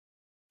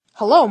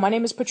Hello, my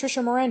name is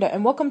Patricia Miranda,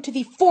 and welcome to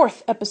the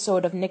 4th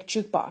episode of Nick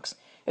Jukebox.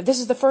 If this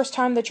is the first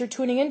time that you're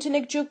tuning into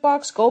Nick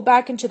Jukebox, go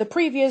back into the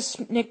previous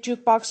Nick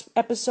Jukebox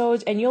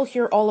episodes and you'll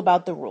hear all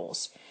about the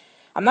rules.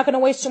 I'm not going to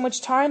waste so much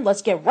time,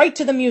 let's get right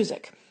to the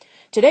music.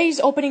 Today's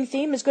opening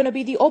theme is going to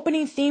be the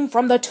opening theme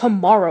from The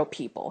Tomorrow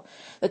People.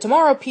 The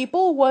Tomorrow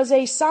People was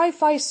a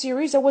sci-fi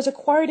series that was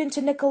acquired into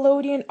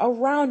Nickelodeon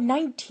around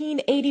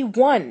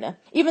 1981.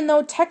 Even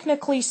though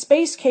technically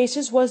Space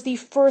Cases was the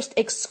first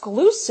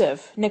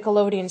exclusive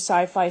Nickelodeon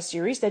sci-fi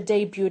series that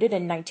debuted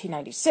in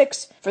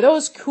 1996, for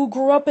those who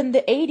grew up in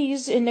the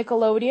 80s in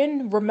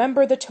Nickelodeon,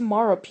 remember The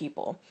Tomorrow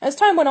People. As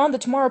time went on, The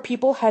Tomorrow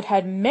People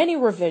had many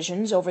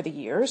revisions over the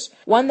years,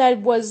 one that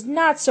was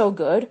not so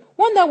good,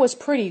 one that was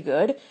pretty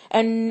good,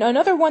 and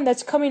another one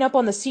that's coming up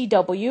on the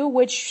CW,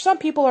 which some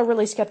people are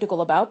really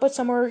skeptical about, but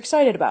some are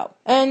excited about.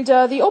 And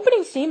the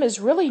opening theme is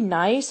really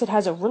nice. It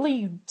has a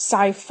really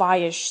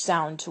sci-fi-ish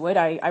sound to it.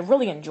 I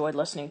really enjoyed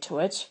listening to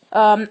it.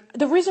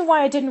 The reason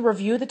why I didn't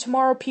review The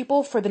Tomorrow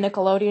People for the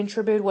Nickelodeon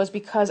tribute was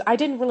because I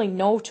didn't really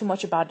know too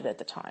much about it at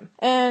the time.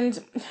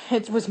 And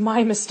it was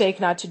my mistake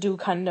not to do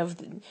kind of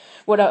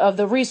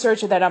the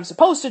research that I'm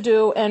supposed to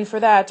do, and for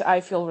that,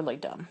 I feel really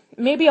dumb.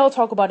 Maybe I'll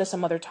talk about it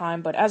some other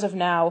time, but as of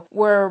now,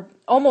 we're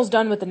almost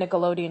done with the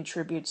Nickelodeon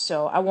tribute,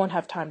 so I won't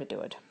have time to do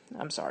it.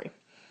 I'm sorry.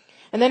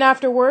 And then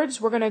afterwards,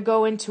 we're going to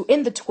go into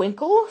In the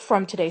Twinkle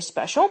from today's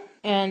special.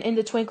 And In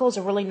the Twinkle is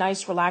a really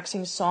nice,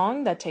 relaxing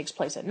song that takes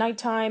place at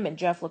nighttime, and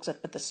Jeff looks up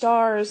at the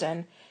stars,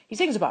 and he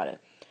sings about it.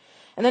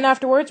 And then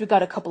afterwards, we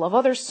got a couple of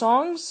other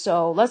songs,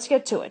 so let's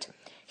get to it.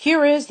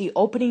 Here is the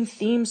opening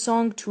theme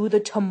song to The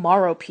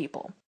Tomorrow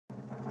People.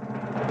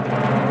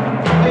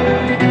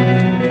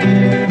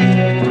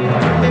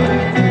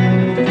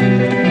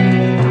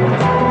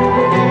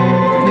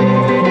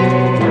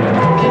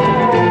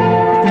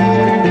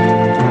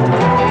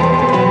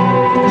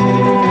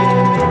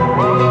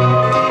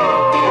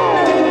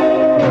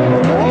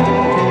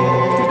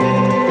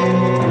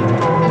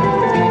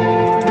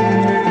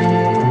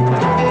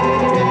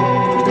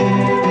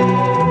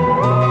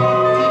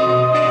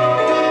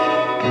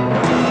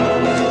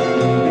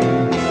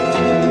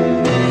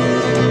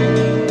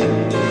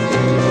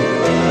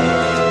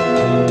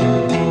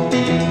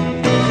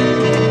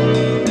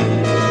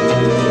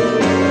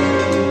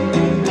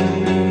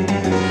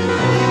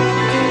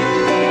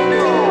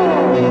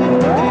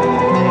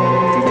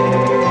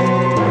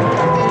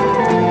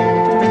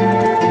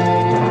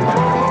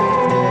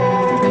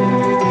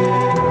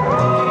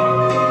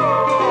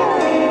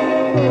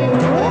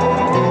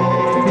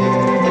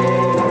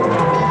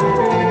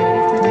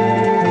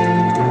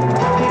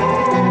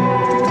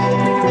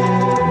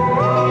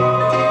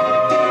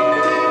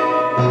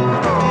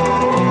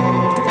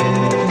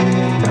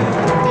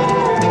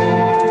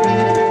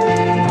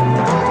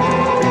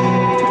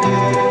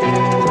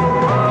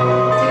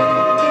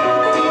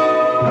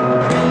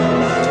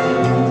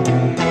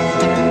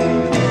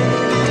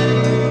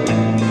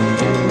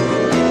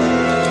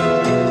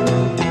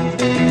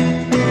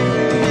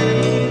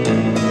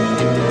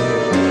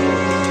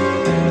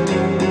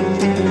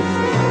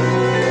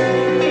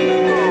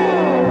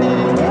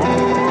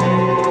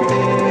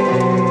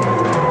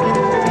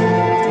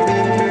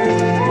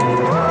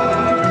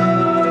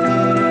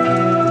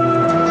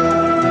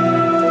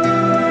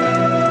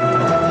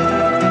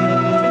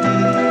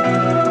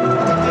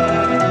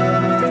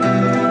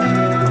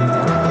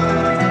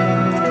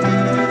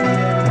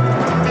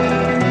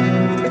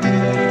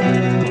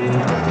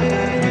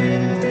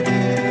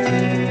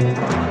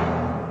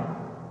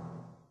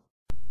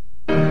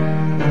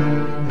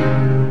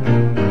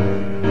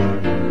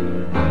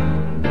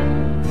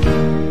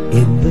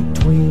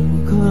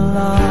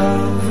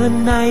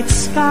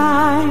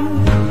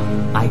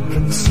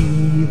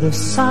 The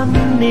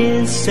sun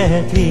is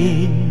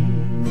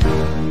setting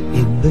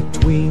in the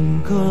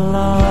twinkle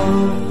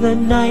of the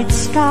night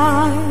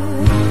sky.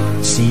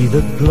 See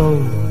the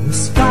glow the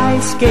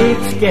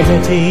skyscape's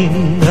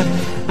getting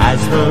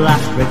as the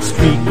last red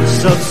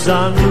streaks of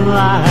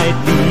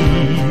sunlight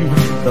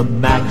leave. The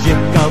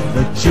magic of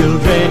the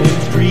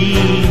children's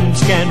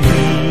dreams can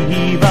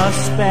weave a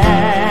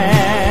spell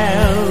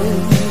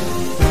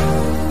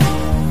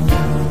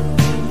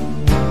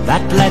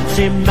that lets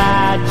imagination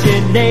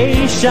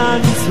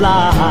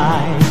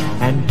fly,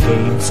 and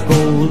Cape's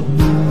gold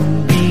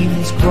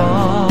moonbeams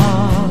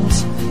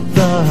cross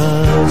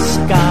the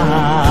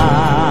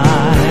sky.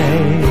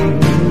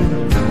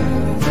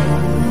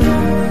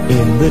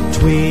 In the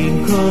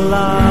twinkle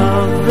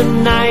of the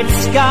night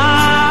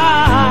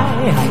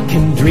sky, I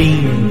can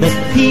dream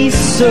that peace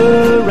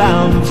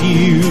surrounds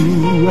you.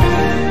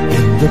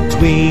 In the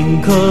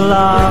twinkle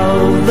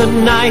of the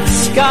night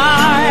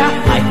sky,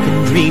 I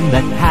can dream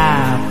that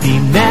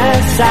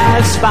happiness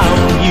has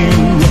found you.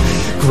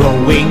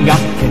 Growing up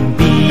can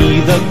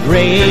be the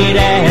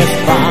greatest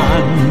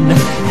fun.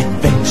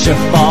 Adventure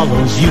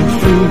follows you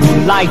through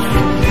life,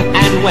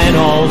 and when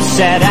all's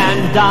said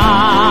and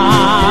done,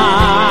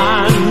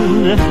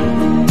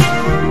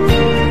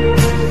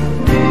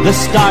 the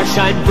stars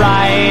shine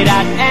bright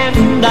at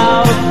end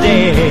of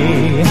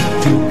day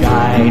to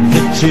guide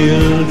the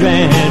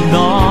children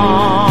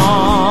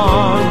on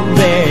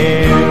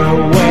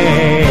their way.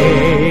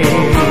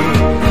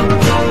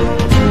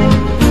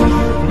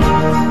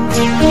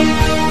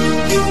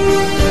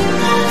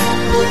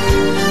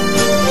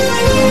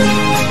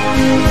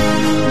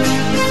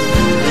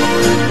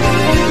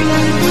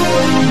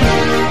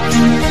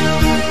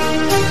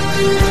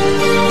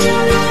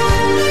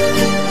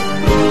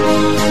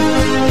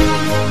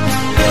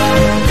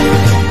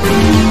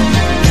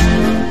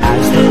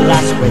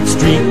 Red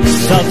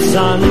streaks of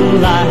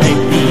sunlight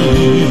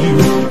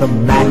leave the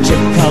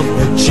magic of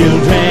the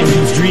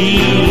children's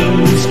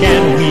dreams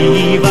can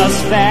weave a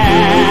spell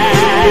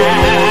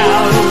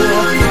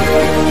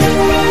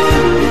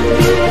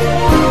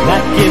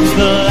that gives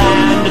the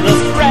land the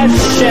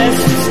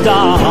freshest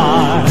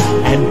star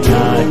and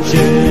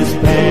touches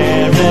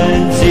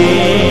parents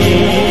in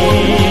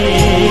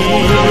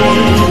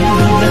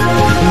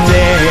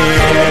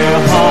their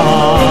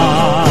hearts.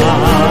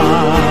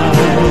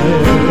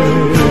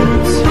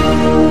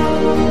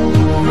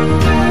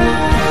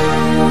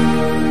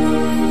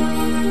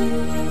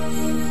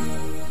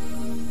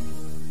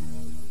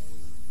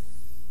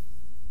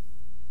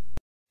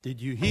 Did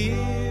you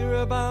hear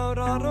about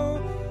Otto,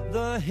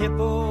 the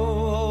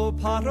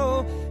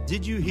hippopotamus?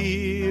 Did you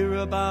hear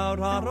about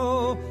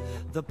Otto,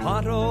 the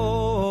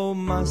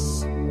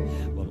potamus?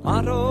 Well,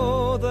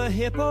 Otto the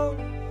hippo,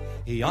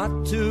 he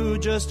ought to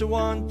just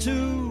want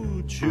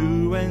to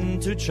chew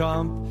and to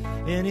chomp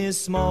in his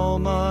small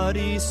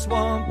muddy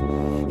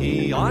swamp.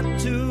 He ought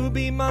to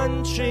be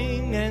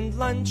munching and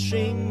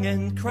lunching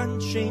and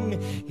crunching.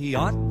 He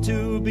ought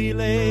to be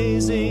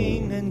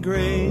lazing and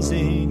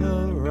grazing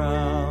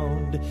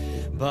around.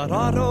 But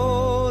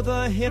Otto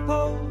the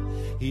hippo,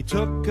 he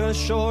took a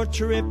short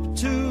trip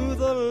to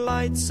the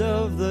lights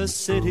of the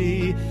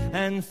city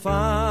and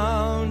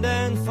found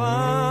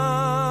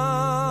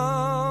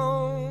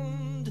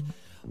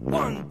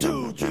 1,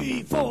 2,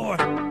 3, 4.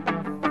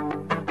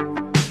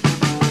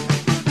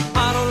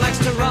 Otto likes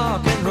to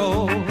rock and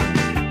roll.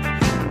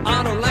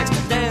 Otto likes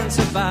to dance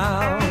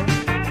about.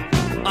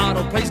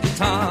 Otto plays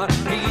guitar,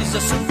 he's a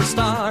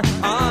superstar.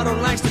 Otto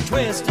likes to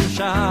twist and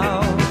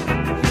shout.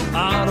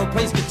 Otto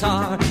plays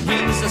guitar,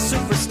 he's a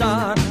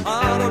superstar.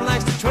 Otto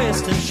likes to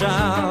twist and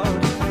shout.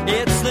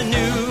 It's the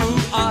new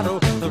Otto,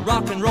 the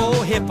rock and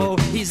roll hippo.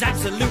 He's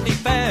absolutely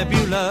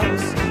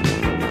fabulous.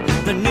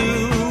 The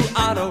new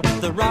Otto,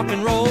 the rock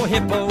and roll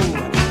hippo.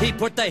 He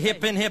put the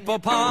hip in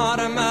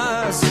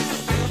hippopotamus.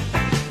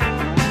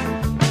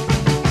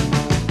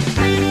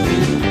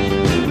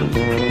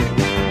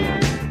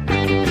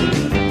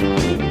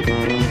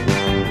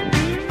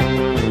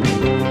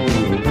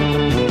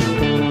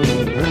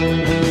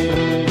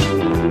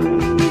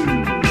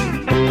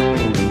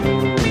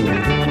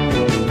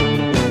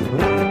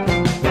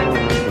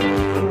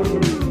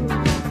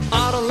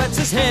 Otto lets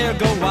his hair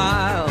go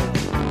wild.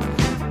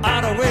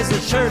 Otto wears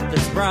a shirt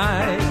that's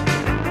bright.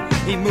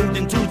 He moved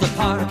into the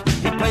park,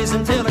 he plays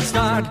until it's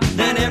dark,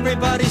 then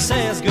everybody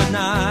says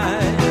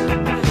goodnight.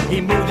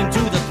 He moved into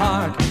the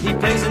park, he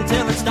plays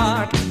until it's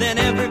dark, then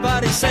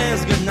everybody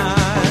says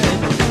goodnight.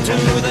 To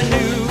the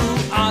new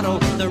Otto,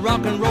 the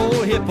rock and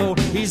roll hippo,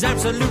 he's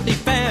absolutely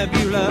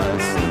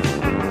fabulous.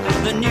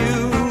 The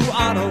new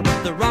Otto,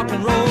 the rock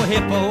and roll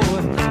hippo,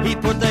 he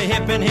put the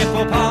hip in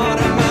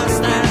hippopotamus.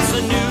 That's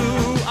the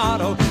new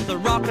Otto, the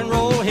rock and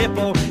roll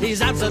hippo,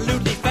 he's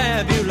absolutely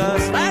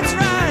fabulous. That's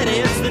right,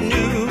 it's the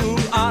new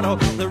Otto,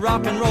 the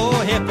rock and roll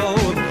hippo.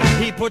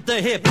 He put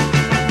the hip,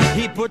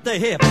 he put the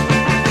hip,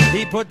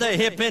 he put the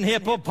hip in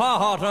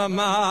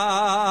hippopotamus.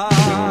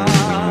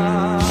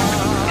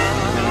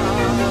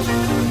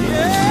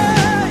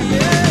 Yeah, yeah,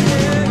 yeah,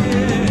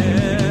 yeah.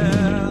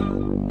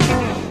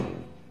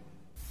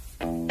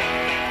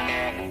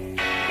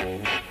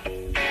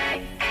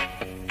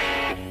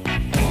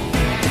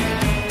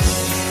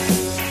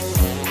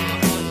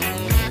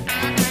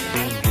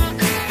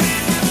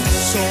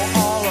 So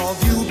all of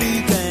you be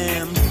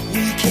damned,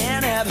 we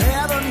can't have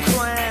heaven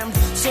crammed.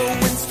 So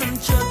Winston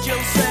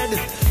Churchill said,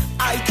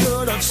 I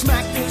could have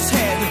smacked his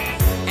head.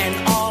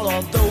 And all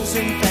of those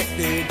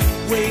infected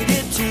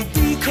waited to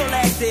be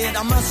collected.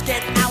 I must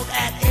get out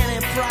at any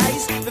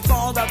price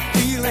before the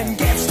feeling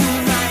gets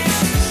too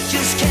nice.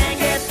 Just can't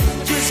get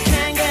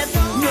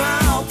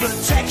no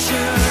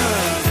protection.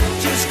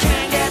 Just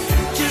can't get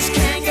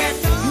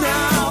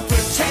no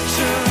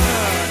protection.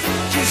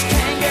 Just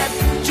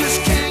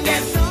can't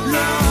get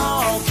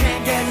no,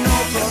 can't get no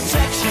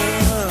protection.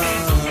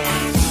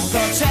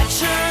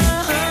 Protection.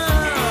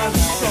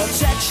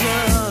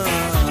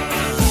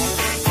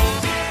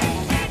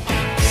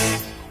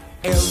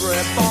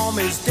 Every bomb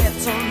is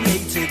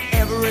detonated,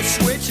 every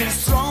switch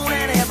is thrown,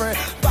 and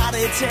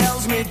everybody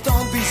tells me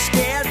don't be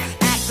scared,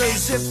 act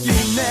as if you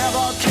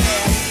never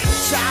cared.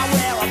 So I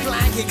wear a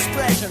blank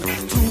expression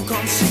to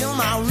conceal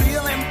my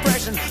real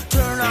impression.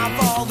 Turn off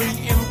all the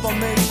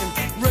information,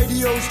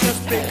 radios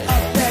just pick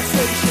up their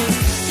stations.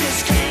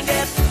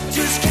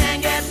 Just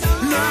can't get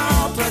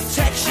no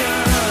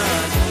protection.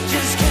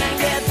 Just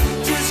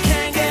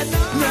can't get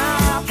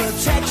no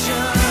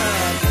protection.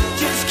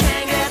 Just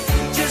can't get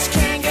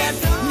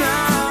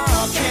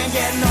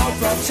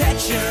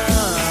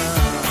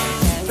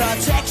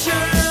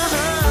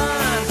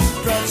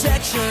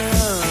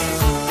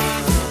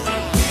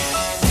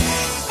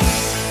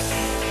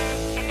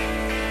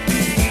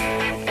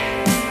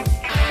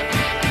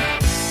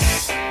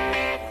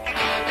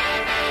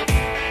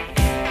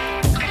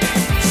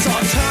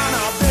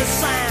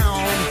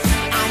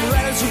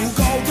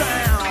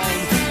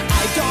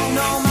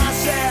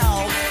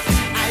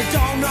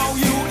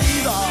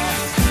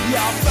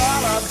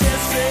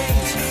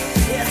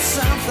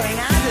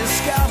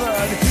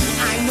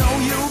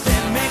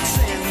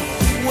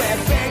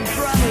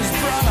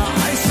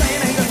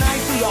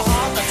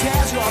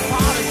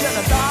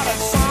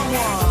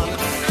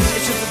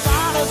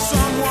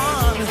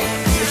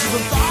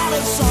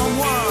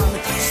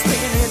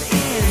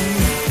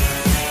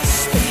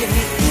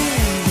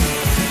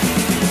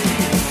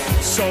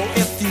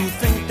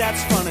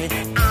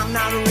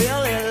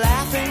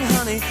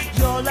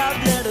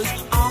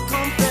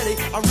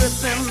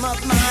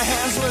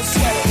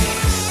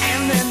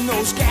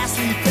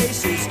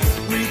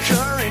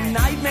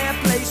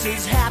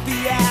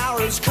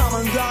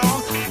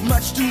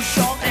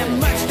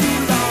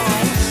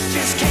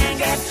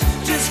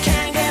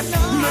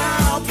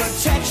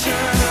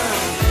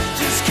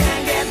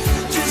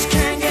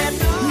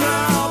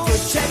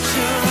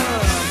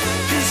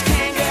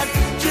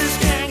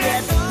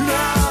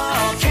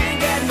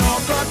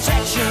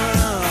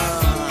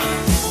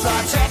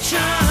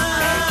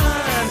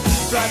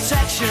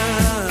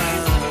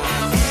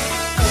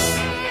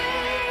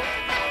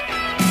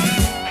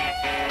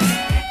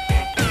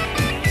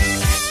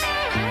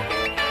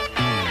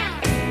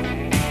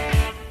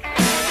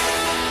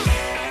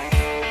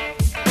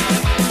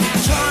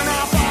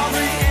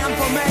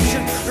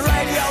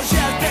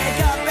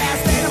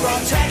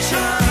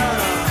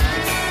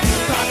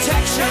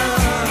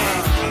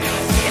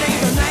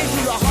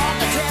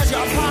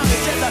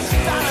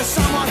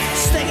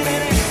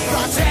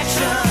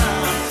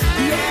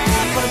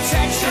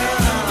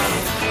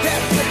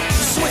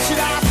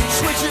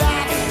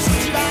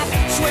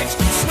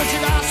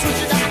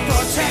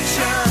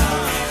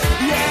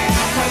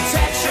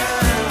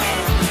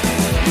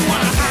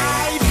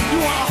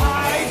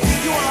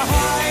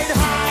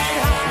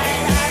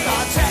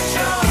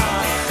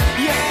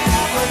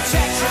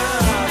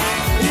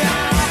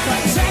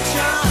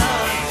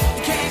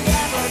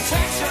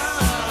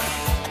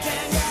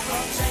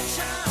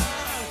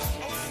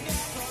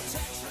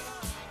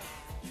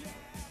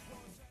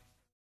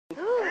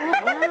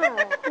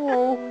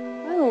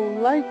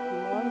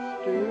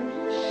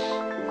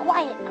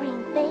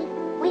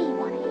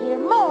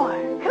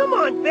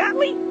on,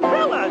 Bentley?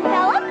 Tell us!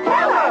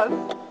 Tell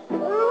us!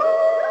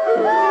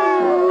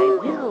 I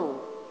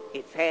will.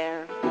 Its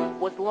hair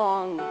was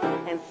long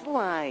and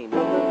slimy.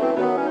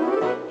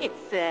 Its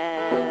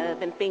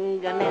 7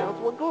 fingernails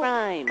were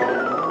grimy,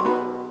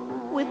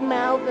 with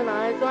mouths and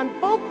eyes on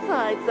both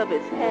sides of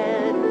its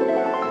head.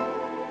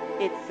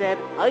 It said,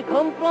 I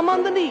come from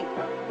underneath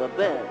the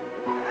bed.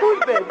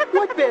 Whose bed?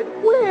 What bed?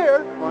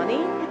 Where?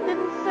 Funny, it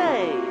didn't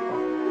say.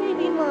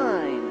 Maybe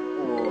mine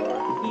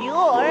or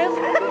yours.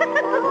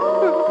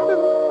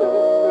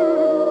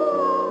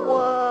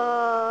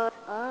 What?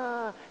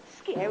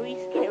 Scary,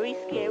 scary,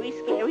 scary,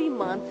 scary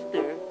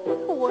monster.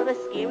 What a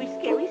scary,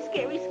 scary,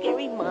 scary,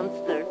 scary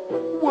monster.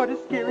 What a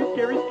scary,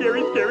 scary,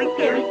 scary, scary,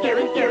 scary,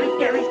 scary, scary,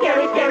 scary,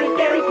 scary, scary,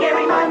 scary,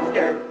 scary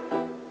monster.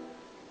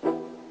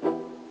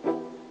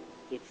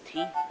 Its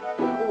teeth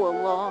were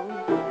long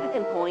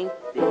and pointed.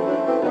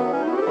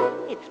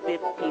 Its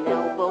 15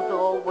 elbows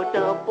all were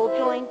double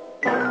jointed.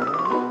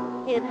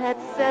 It had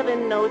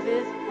 7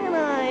 noses, and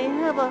I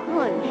have a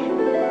hunch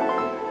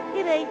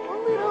it ate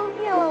little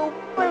yellow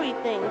furry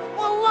things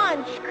for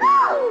lunch.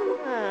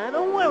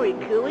 Don't worry,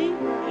 Cooey.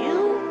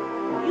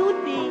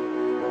 You'd be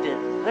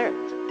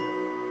dessert.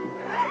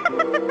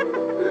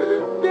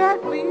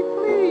 Bentley,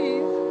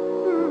 please.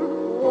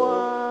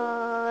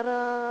 What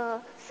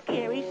a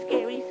scary,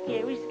 scary,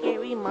 scary,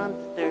 scary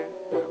monster.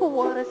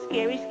 What a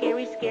scary,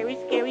 scary, scary,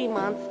 scary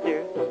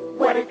monster.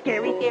 What a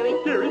scary, scary,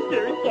 scary,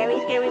 scary, scary,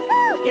 scary,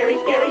 scary,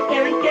 scary,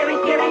 scary, scary,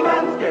 scary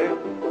monster.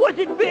 Was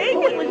it big?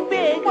 It was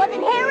big. Was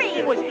it hairy?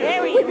 It was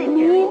hairy. Was it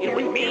mean? It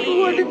was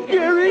mean. Was it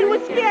scary? It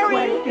was scary.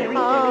 Scary,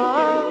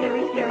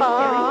 scary,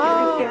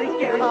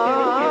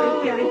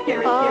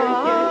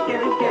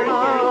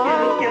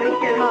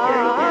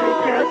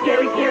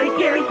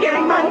 scary,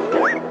 scary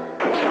monster.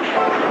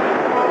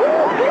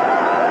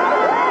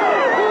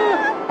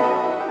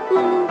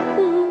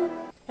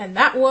 And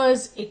that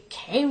was It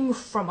Came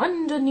From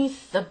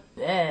Underneath the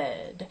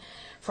Bed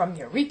from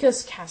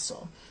Eureka's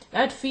Castle.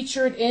 That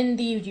featured in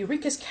the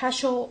Eureka's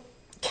Castle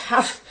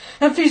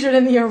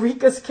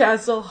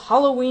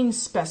Halloween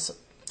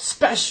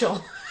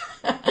special.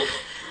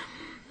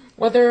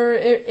 Whether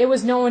it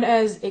was known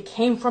as It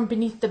Came From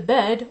Beneath the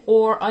Bed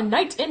or A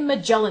Night in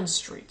Magellan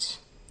Street.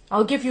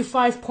 I'll give you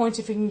 5 points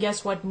if you can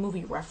guess what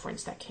movie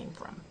reference that came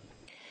from.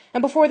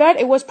 And before that,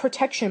 it was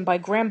Protection by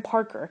Graham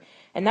Parker,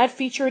 and that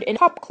featured in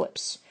Pop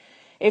Clips.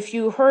 If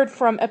you heard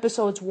from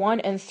episodes 1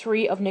 and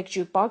 3 of Nick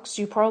Jukebox,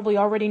 you probably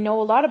already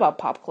know a lot about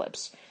Pop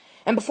Clips.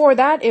 And before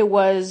that, it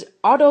was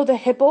Otto the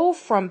Hippo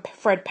from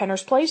Fred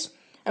Penner's Place.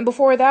 And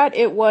before that,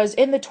 it was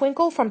In the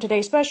Twinkle from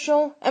Today's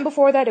Special. And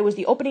before that, it was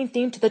the opening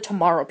theme to the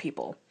Tomorrow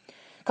People.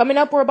 Coming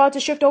up, we're about to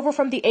shift over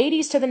from the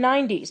 80s to the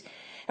 90s.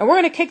 And we're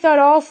going to kick that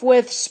off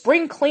with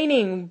Spring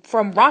Cleaning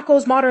from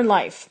Rocko's Modern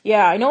Life.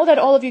 Yeah, I know that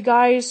all of you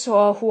guys who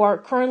are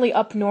currently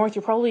up north,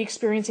 you're probably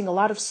experiencing a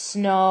lot of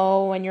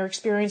snow, and you're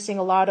experiencing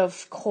a lot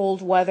of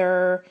cold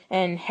weather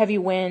and heavy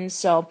winds,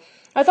 so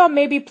I thought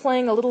maybe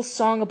playing a little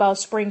song about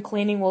spring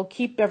cleaning will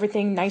keep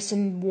everything nice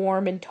and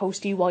warm and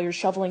toasty while you're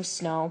shoveling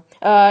snow.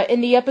 In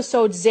the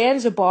episode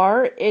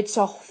Zanzibar, it's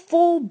a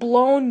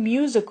full-blown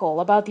musical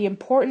about the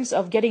importance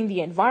of getting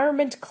the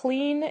environment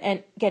clean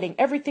and getting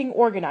everything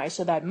organized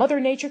so that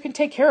Mother Nature can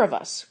take care of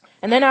us.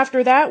 And then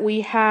after that,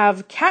 we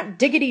have Cat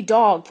Diggity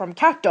Dog from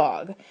Cat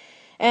Dog.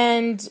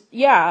 And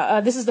yeah,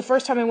 this is the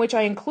first time in which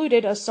I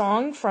included a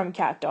song from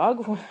Cat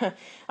Dog.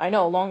 I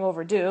know, long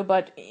overdue,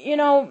 but, you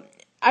know,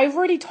 I've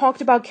already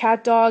talked about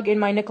Cat Dog in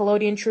my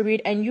Nickelodeon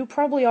tribute, and you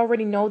probably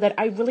already know that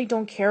I really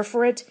don't care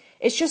for it.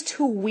 It's just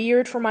too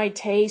weird for my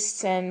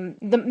tastes, and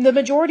the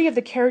majority of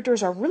the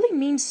characters are really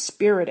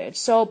mean-spirited.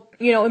 So,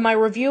 you know, in my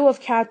review of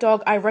Cat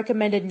Dog, I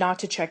recommended not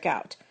to check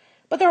out.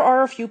 But there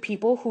are a few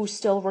people who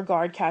still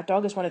regard Cat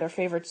Dog as one of their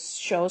favorite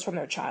shows from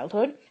their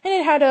childhood, and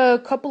it had a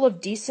couple of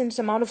decent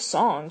amount of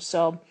songs,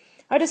 so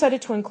I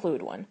decided to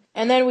include one.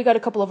 And then we got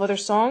a couple of other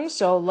songs,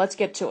 so let's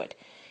get to it.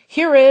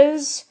 Here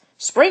is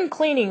Spring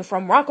Cleaning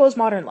from Rocko's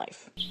Modern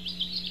Life.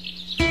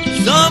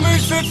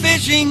 Summer's for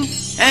fishing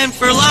and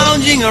for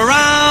lounging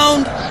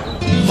around.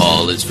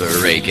 Fall is for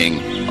raking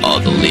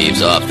all the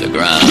leaves off the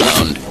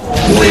ground.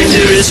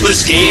 Winter is for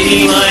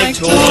skating like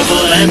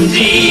Torval and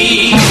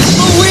Dee.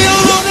 But we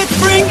all know that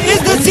spring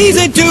is the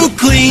season to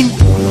clean.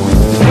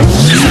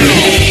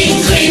 Spring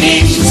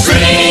cleaning,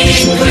 spring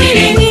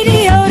cleaning. We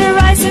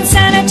deodorize and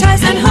sanitize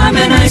and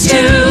harmonize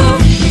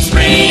too.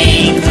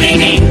 Spring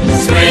cleaning,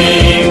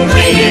 spring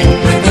cleaning.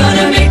 We're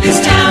gonna make this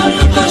town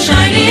look all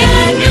shiny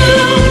and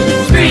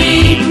new.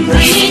 Spring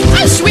cleaning.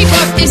 I'll sweep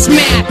off this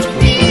map.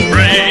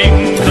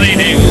 Spring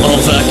cleaning. I'll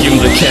vacuum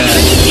the cat.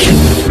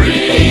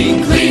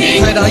 Spring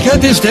cleaning. Did I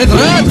get this dead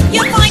rat?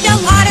 You'll find a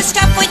lot of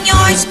stuff when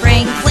you're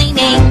spring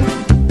cleaning.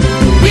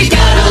 We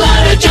got a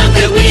lot of junk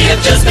that we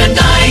have just been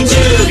dying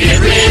to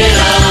get rid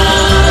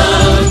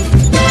of.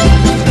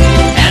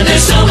 And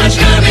there's so much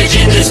garbage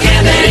in this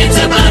can that it's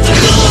about to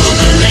blow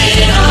the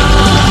lid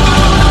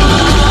off.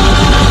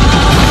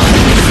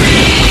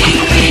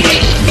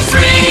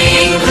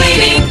 Spring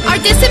cleaning. Our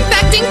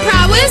disinfecting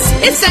prowess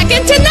is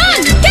second to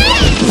none.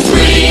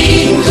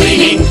 Spring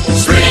cleaning.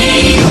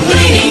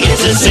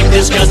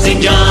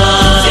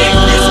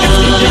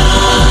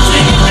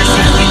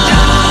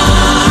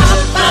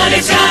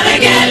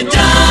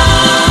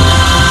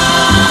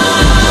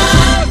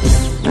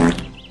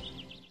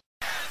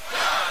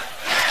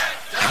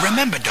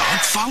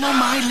 follow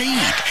my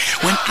lead.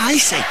 When I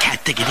say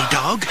cat diggity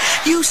dog,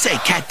 you say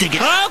cat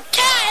diggity...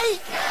 Okay!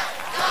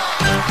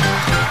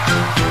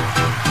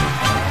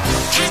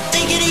 Cat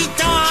diggity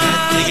dog.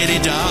 Cat diggity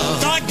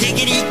dog. Dog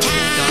diggity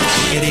cat. Dog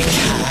diggity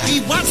cat. He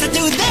wants to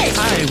do this.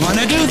 I want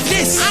to do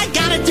this. I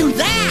gotta do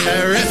that.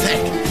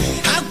 Terrific.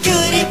 How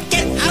could it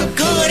get, how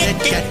could it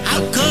get,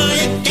 how could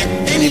it get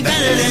any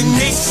better than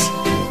this?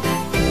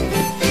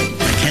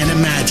 I can't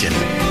imagine.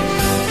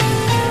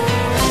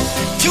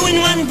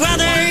 2-in-1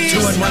 brothers.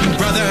 2-in-1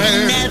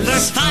 brothers. Never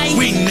fight.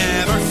 We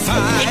never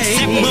fight.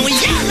 Except when we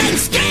yell and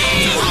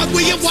scream. How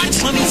will you watch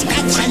when we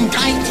scratch and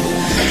bite?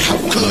 How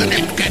could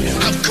it get,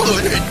 how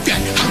could it get,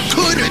 how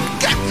could it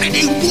get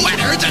any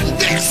wetter than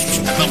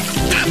this?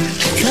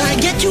 Can I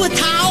get you a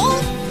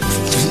towel?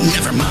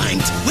 Never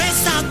mind. We're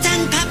salt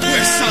and pepper.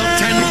 We're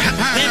salt and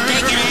pepper. We're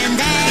bacon and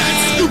eggs.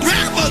 That's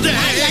Scrabble Day.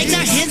 My legs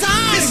are his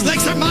arms. His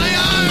legs are my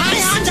arms. My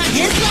arms are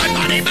his legs. My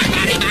body, my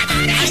body, my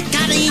body. I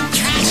gotta eat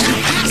trash. He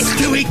has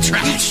to eat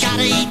trash.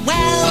 Gotta eat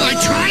well. I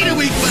try to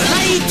eat well.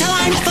 I eat till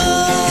I'm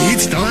full. He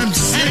eats till I'm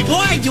sick. And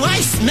boy, do I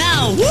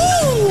smell.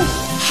 Woo!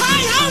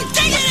 Hi-ho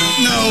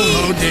diggity! No,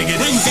 ho diggity.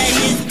 When day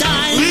is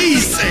done.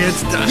 Please say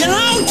it's done. You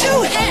know,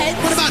 2 heads.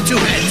 What about 2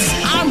 heads?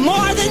 Are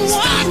more than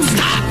one.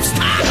 Stop.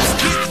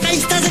 His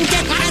face doesn't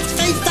get, his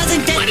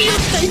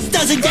face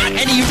doesn't get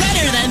any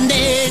redder than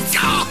this.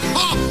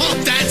 Oh,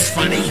 that's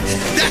funny.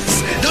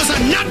 Those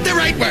are not the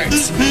right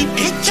words.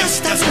 It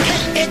just doesn't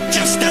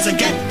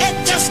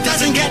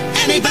get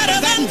any better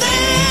than this.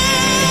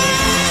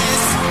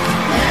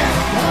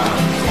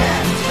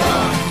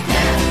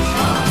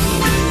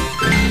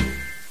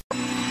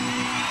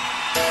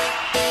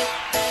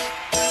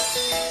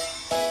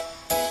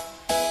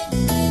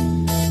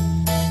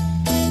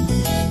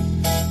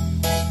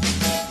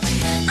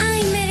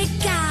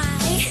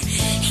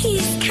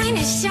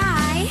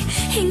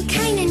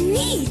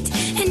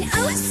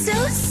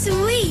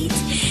 Sweet.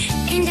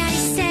 And I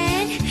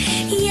said,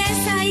 yes,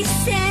 I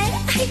said,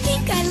 I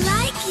think I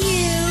like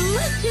you.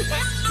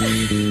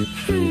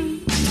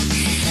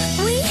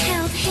 We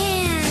held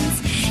hands,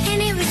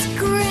 and it was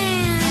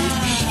grand.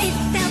 It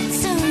felt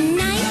so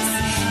nice.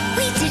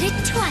 We did it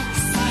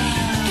twice.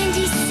 And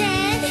he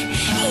said,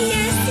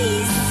 yes, he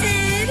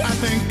said, I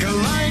think I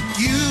like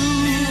you.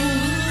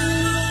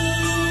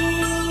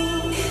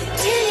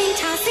 Turning,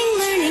 tossing,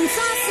 learning,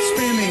 flossing,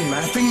 Spinning,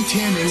 laughing,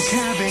 tinning,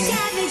 cabbing,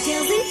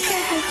 daffodils and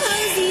purple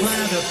posies,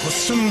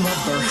 platypus and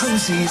rubber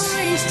hosies,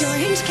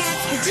 orange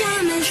cats,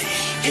 pajamas,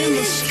 in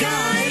the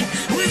sky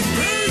with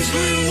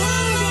paisley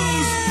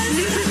wobbles.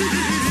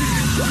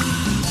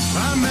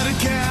 I met a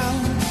gal,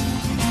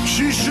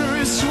 she sure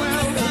is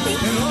swell,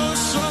 and oh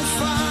so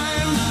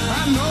fine.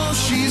 I know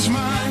she's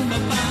mine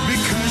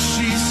because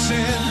she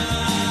said,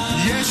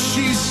 yes,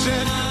 she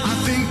said, I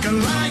think I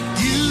like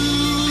you.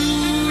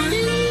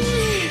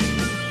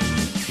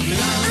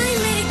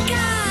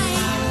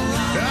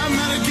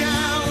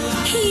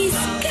 He's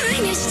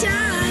kinda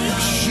shy.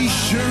 She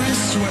sure is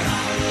swell.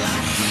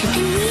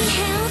 And we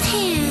held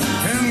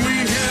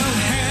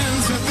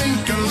hands. I think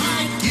I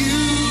like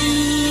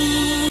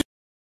you.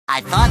 I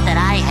thought that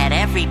I had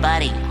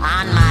everybody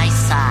on my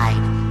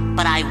side,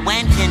 but I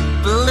went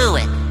and blew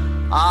it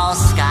all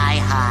sky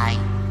high.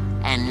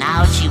 And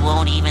now she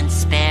won't even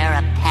spare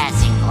a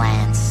passing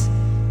glance.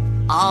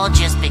 All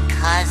just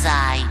because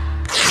I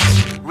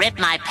ripped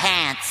my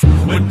pants.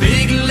 When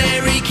Big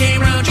Larry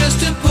came round just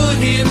to put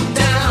him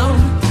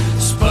down,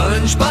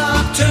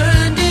 SpongeBob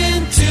turned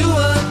into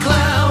a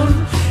clown.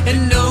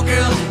 And no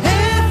girl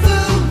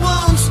ever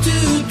wants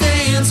to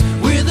dance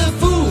with a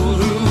fool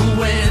who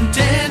went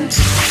and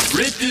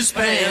ripped his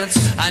pants.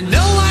 I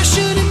know I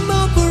shouldn't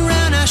mope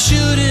around, I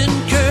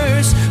shouldn't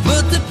curse,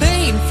 but the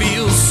pain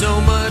feels so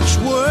much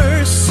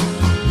worse.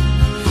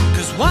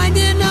 'Cause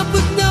winding up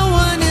with no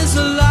one is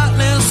a lot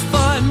less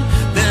fun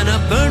than a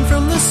burn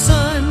from the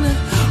sun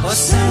or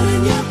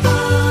selling your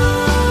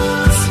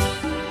bones.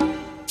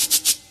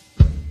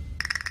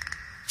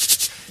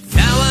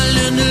 Now I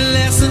learned a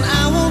lesson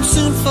I won't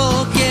soon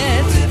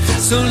forget.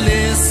 So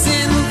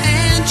listen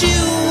and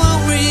you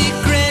won't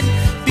regret.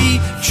 Be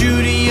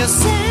true to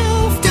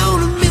yourself,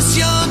 don't miss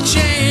your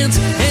chance,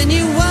 and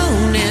you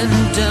won't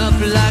end up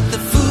like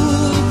the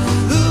fool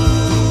who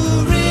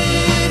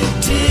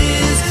ripped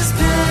his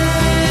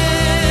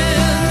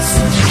pants.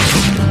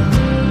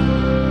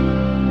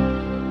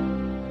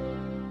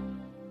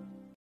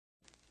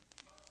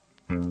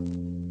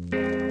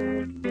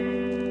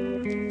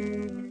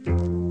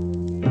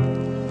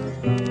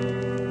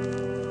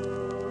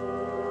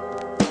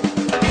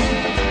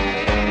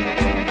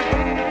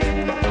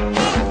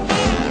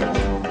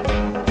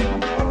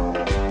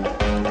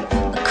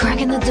 A crack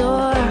in the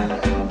door,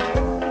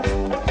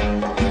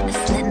 a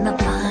slit in the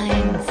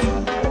blinds,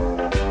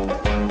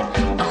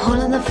 a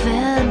hole in the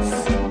fence,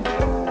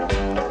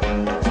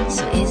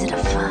 so easy to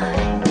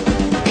find.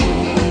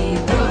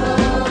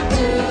 People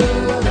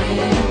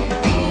doing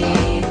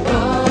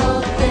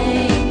people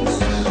things,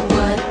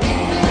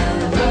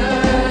 whatever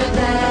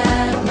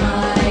that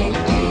might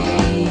be.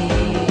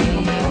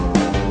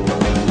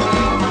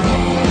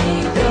 They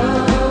go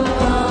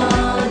on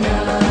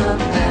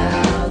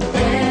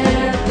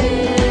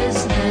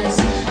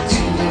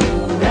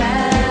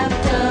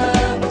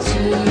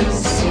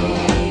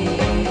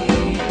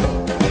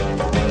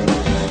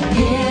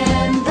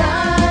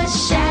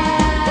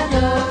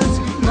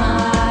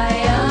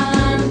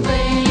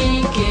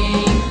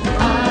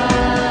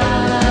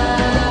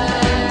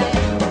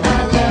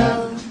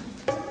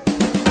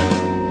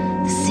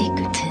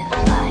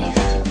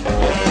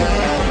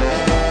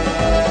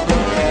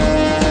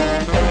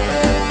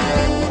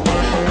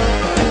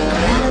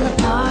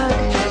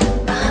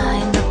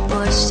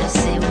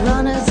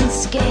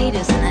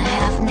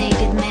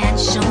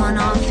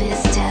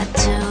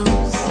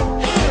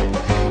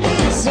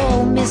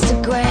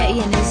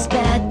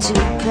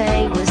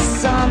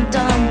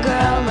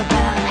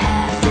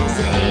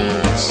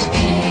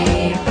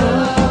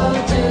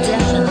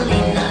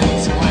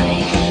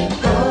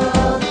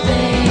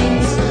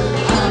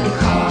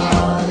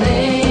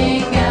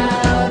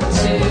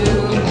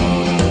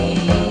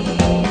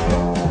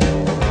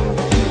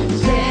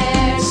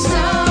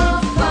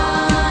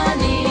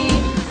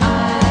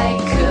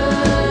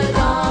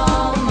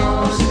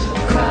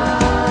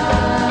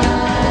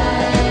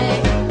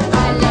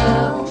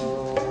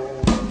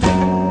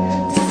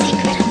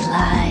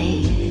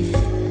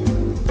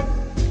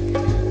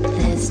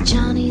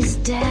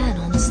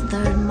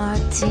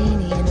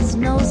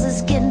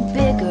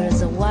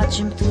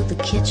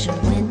kitchen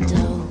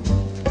window.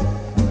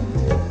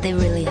 They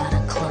really ought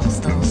to close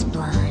those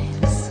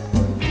blinds.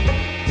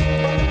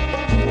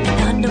 And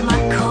under my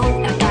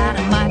coat I got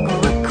a micro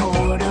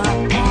recorder,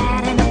 a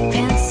pad and a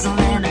pencil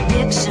and a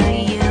picture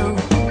of you.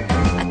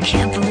 I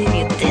can't believe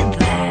you did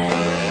that.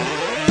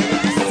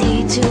 I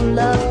see two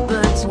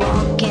lovebirds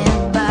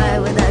walking by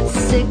with that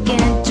sick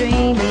and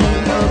dreamy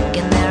look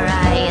in their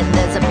eye, and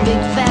there's a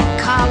big fat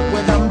cop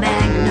with a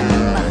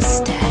Magnum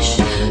mustache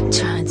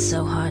trying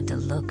so hard to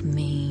look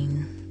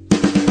mean.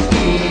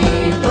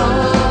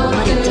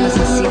 But he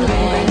doesn't see the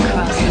boy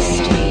across the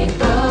street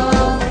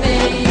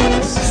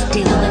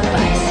stealing a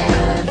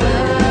bicycle.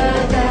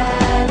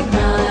 That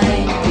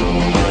might be.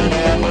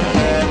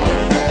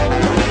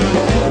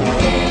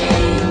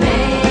 They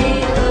may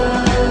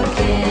look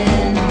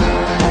in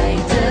my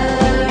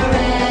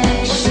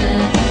direction,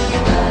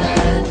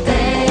 but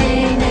they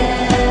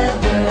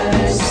never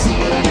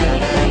see.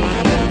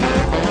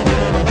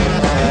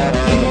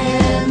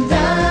 In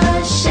the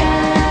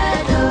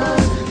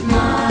shadows,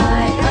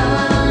 my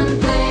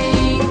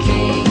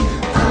unblinking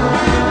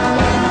eye,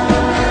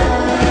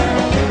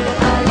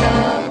 I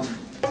love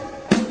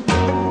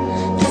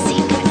the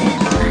secret in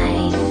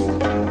life.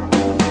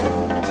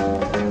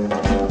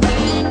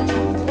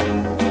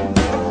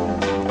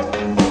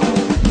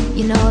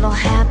 You know it'll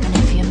happen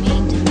if you're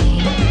mean to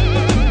me.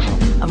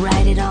 I'll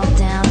write it all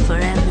down for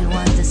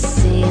everyone to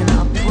see, and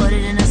I'll put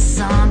it in a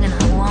song, and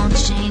I won't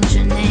change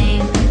your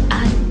name.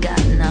 I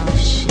got no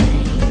shame.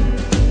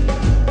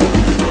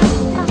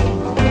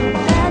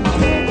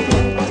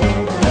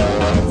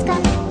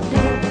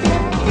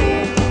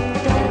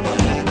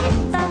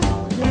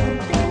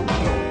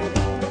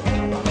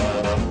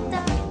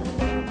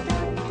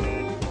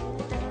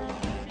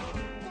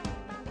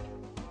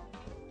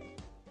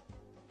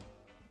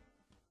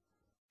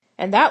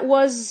 And that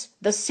was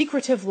The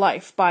Secretive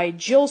Life by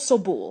Jill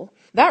Sobul.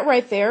 That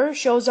right there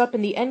shows up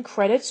in the end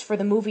credits for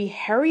the movie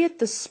Harriet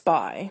the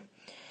Spy.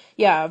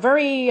 Yeah,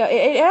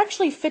 it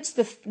actually fits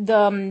the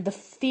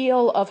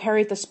feel of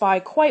Harriet the Spy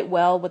quite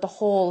well, with the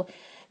whole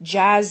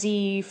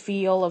jazzy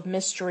feel of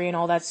mystery and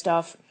all that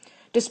stuff.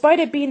 Despite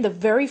it being the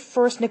very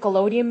first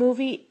Nickelodeon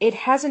movie, it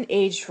hasn't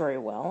aged very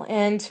well,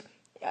 and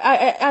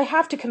I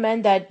have to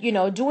commend that,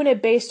 doing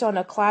it based on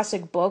a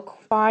classic book,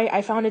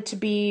 I found it to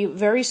be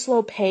very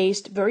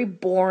slow-paced, very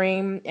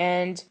boring,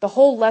 and the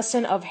whole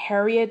lesson of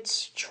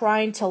Harriet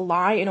trying to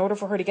lie in order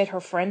for her to get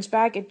her friends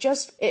back,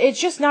 it's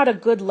just not a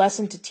good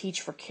lesson to teach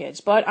for kids.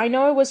 But I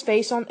know it was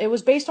based on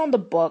the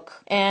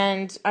book,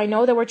 and I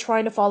know they were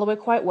trying to follow it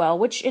quite well,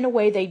 which in a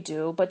way they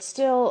do, but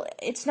still,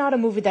 it's not a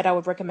movie that I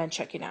would recommend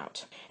checking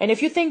out. And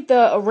if you think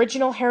the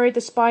original Harriet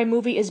the Spy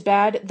movie is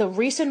bad, the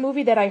recent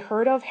movie that I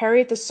heard of,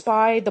 Harriet the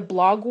Spy, The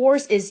Blog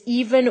Wars, is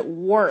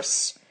even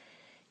worse.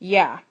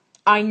 Yeah.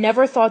 I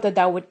never thought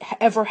that would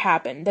ever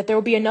happen, that there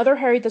would be another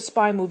Harriet the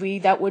Spy movie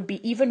that would be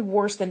even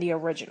worse than the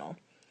original.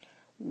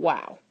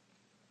 Wow.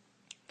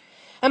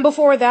 And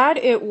before that,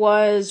 it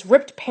was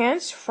Ripped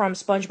Pants from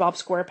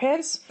SpongeBob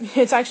SquarePants.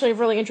 It's actually a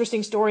really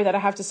interesting story that I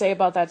have to say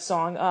about that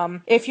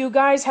song. If you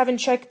guys haven't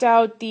checked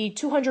out the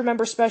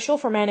 200-member special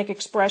for Manic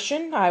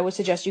Expression, I would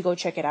suggest you go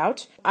check it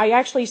out. I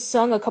actually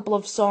sung a couple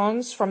of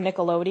songs from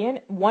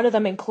Nickelodeon, one of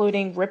them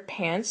including Ripped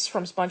Pants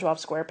from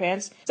SpongeBob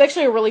SquarePants. It's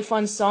actually a really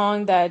fun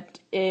song that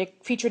it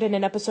featured in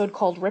an episode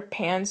called Rip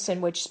Pants,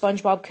 in which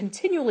SpongeBob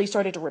continually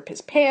started to rip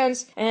his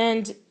pants,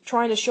 and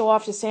trying to show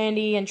off to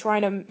Sandy and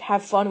trying to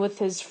have fun with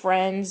his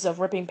friends of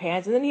ripping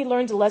pants, and then he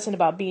learns a lesson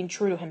about being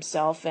true to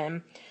himself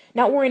and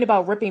not worrying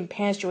about ripping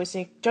pants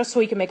just so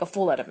he can make a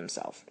fool out of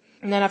himself.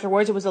 And then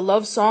afterwards it was a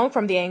love song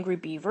from the Angry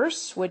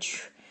Beavers,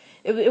 which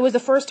it was the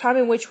first time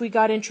in which we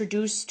got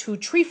introduced to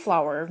Tree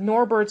Flower,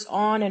 Norbert's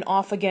on and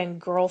off again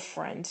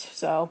girlfriend.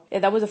 So yeah,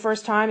 that was the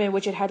first time in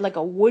which it had like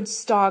a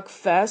Woodstock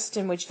fest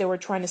in which they were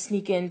trying to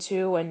sneak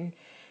into, and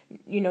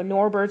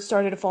Norbert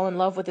started to fall in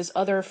love with this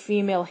other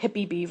female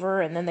hippie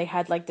beaver, and then they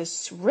had like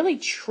this really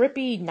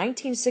trippy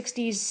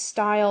 1960s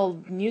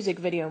style music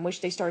video in which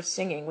they start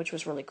singing, which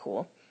was really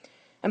cool.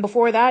 And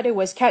before that, it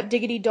was Cat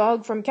Diggity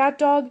Dog from Cat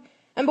Dog,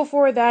 and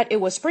before that, it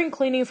was Spring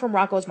Cleaning from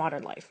Rocko's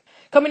Modern Life.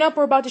 Coming up,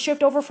 we're about to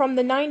shift over from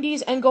the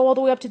 90s and go all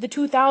the way up to the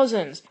 2000s,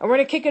 and we're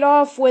going to kick it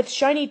off with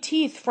Shiny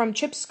Teeth from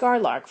Chip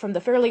Skylark from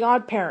The Fairly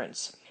Odd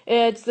Parents.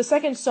 It's the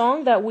second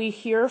song that we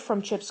hear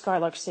from Chip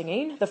Skylark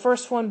singing. The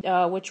first one,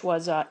 which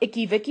was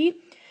Icky Vicky,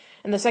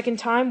 and the second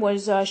time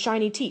was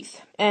Shiny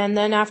Teeth. And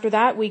then after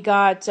that, we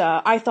got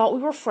I Thought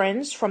We Were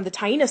Friends from the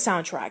Taina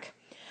soundtrack.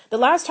 The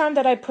last time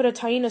that I put a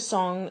Taina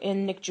song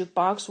in Nick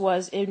Jukebox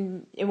was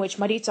in which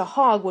Maritza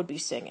Hogg would be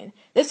singing.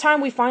 This time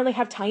we finally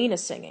have Taina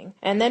singing.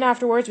 And then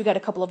afterwards we got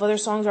a couple of other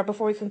songs right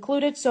before we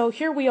concluded, so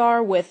here we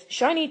are with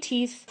Shiny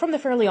Teeth from The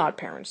Fairly Odd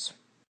Parents.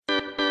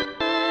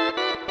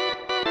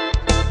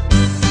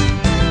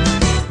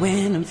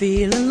 When I'm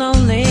feeling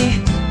lonely,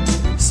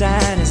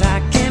 sad as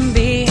I can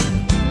be,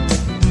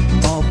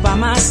 all by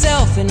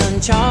myself in an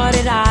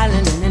uncharted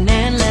island in an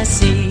endless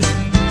sea.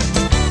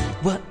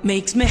 What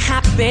makes me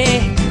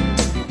happy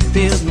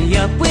fills me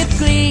up with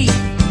glee.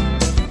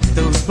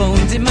 Those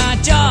bones in my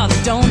jaw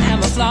that don't have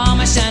a flaw,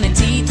 my shiny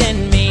teeth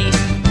and me.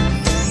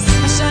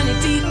 My shiny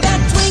teeth that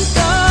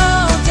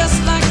twinkle just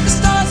like the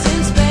stars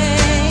in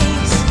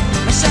space.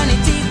 My shiny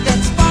teeth that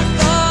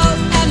sparkle,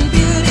 adding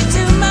beauty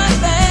to my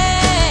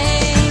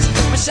face.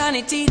 My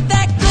shiny teeth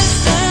that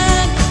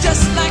glisten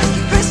just like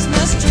a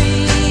Christmas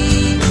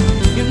tree.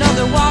 You know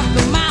they walk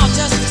a mile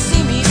just to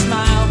see me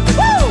smile.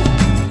 Woo!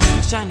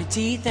 Shiny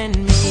teeth and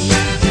me.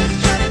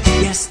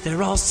 Yes,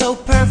 they're all so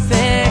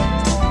perfect,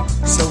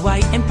 so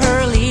white and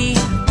pearly.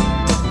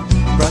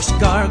 Brush,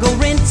 gargle,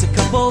 rinse, a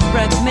couple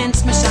breath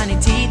mints. My shiny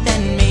teeth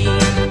and me.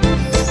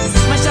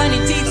 My shiny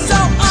teeth so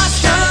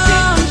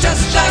awesome,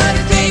 just like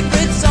your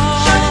favorite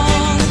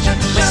song.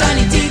 My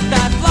shiny teeth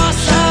that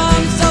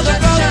blossom, so they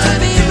grow to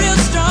be real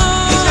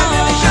strong.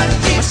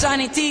 My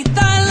shiny teeth, I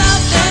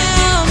love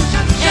them,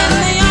 and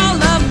they all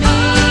love me.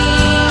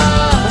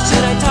 But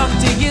should I talk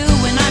to you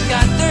when I've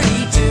got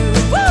 32?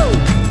 Woo!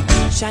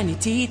 Shiny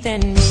teeth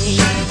and me.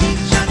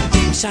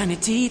 Shiny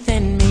teeth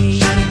and me.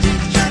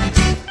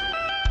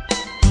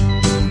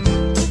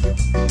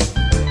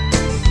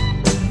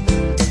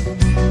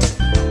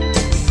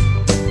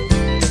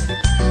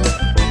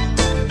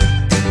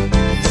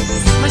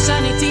 My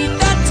shiny teeth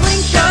that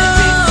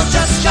twinkle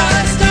just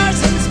like stars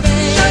in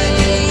space.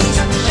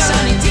 My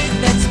shiny teeth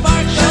that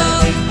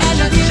sparkle, add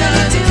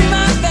beauty to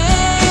my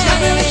face.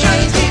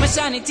 My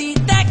shiny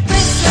teeth that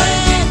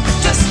glisten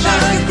just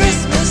like a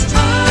Christmas tree.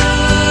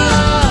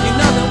 You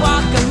know they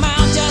walk a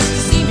mile just to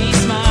see me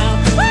smile.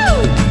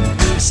 Woo!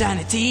 My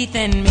shiny teeth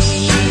and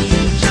me.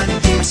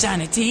 My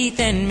shiny teeth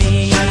and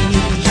me.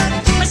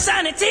 My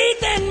shiny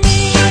teeth and me.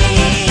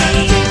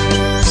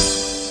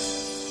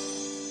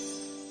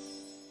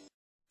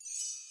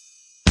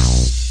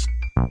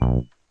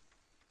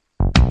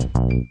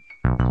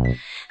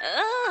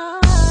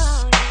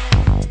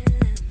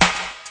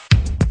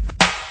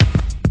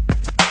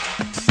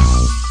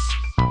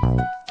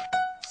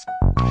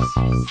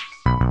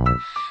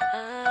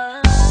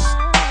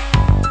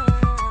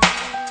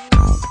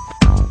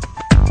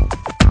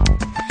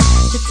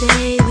 The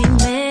day we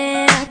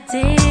met, I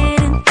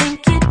didn't think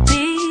it'd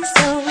be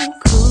so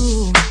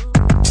cool,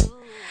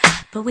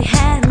 but we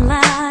had a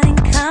lot in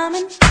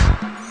common.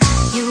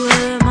 You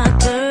were my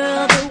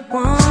girl, the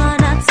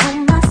one I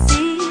told my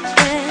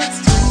secrets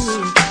to.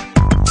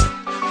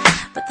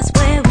 But that's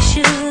where we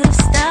should have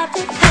stopped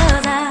it,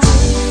 'cause I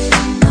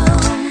didn't know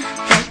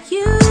that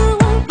you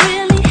were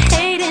really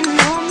hating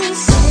on me.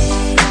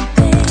 Saying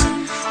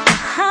things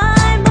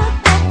behind my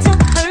back to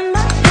hurt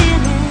my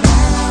feelings.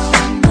 Now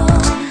I know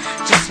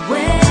just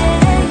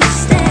where you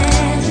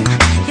stand.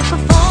 Your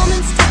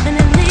performance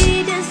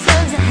definitely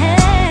deserves a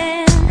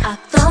hand. I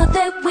thought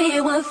that we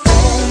were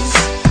friends,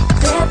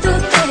 there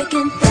through thick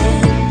and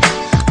thin.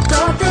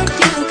 Thought that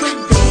you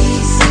could be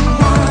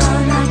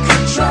someone I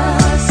could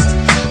trust,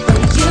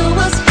 but you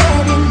were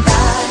spreading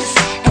lies,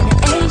 and an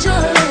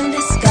angel in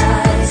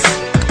disguise.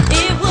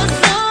 It was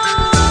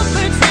all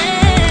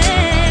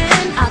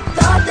pretend. I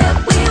thought that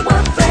we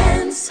were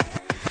friends.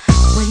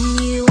 When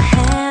you were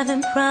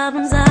having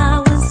problems, I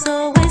was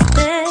always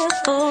there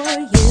for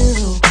you.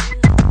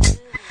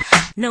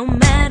 No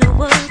matter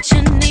what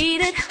you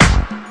needed,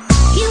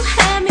 you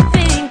had me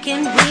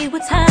thinking we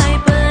were tight,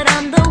 but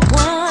I'm the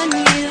one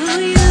you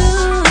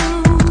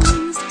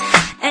used.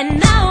 And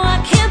now I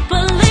can't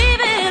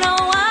believe it.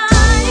 Oh,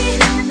 I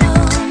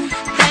know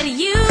that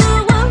you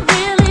were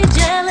really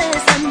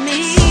jealous of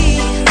me,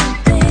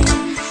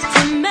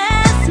 to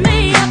mess me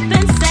up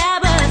and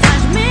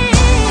sabotage me.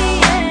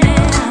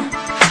 Yeah.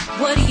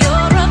 What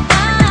you're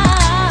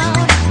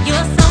about,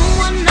 you're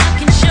someone I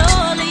can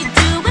surely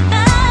do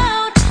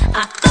without.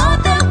 I thought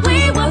that we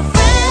were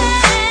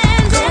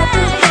friends. Yeah,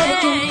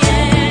 yeah,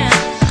 yeah.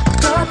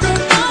 Thought that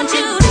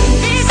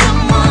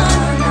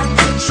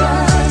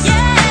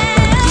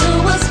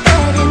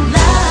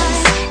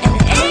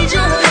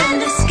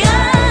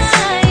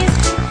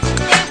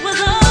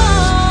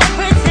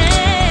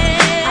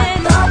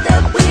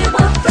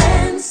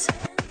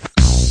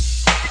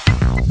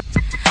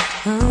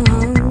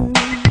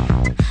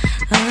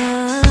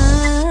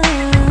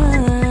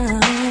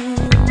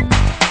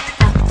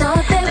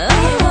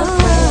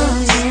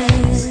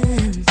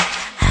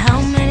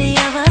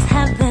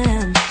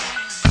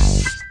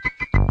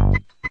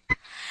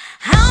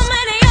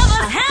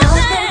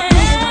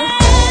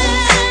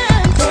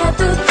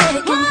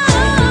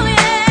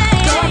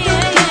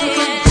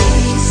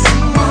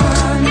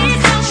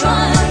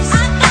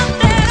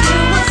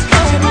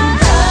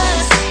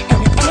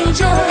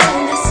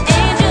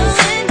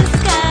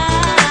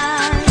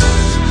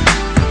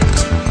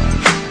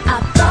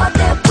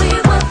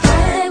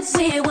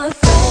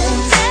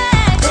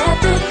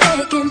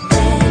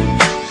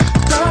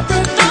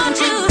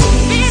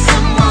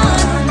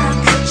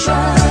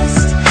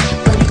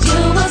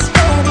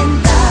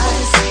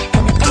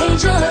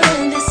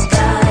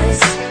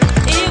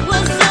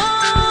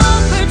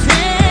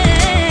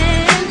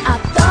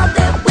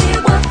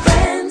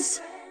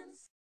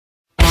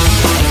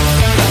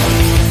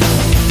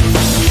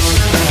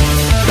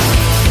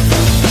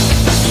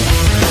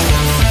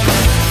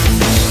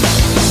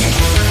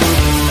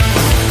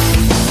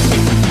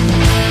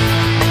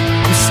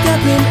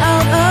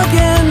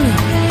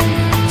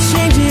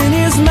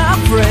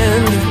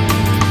friend.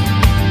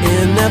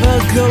 It never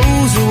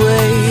goes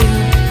away.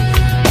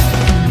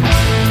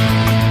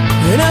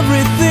 And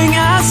everything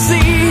I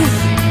see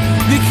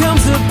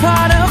becomes a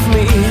part of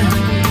me.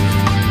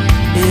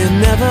 It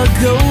never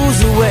goes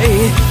away.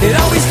 It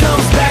always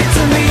comes back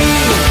to me.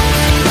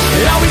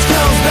 It always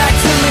comes back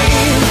to me.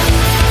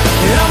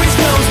 It always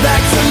comes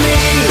back to me.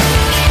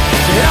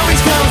 It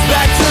always comes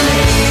back to me.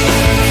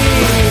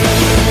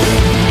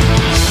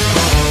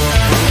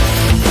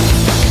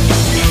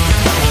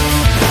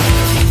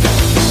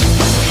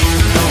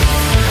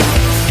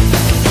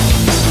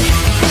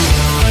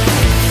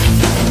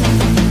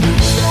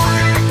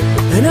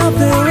 And out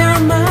there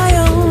on my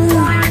own,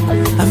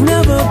 I've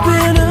never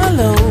been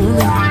alone.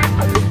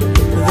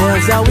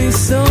 There's always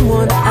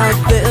someone out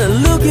there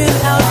looking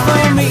out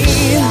for me.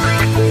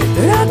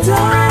 And I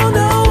don't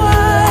know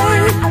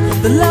why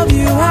the love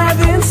you have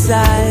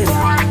inside,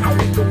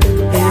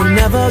 it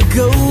never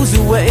goes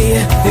away.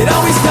 It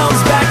always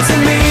comes back to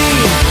me.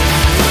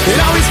 It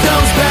always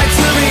comes back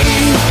to me.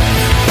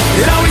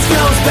 It always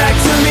comes back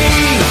to me.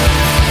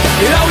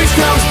 It always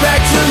comes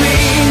back to me.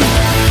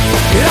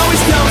 It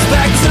always comes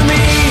back to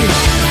me.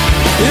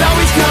 It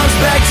always comes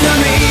back to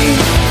me.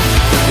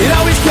 It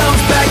always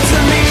comes back to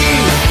me.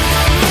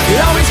 It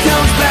always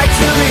comes back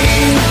to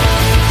me.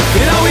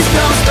 It always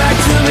comes back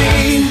to me.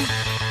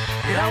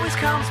 It always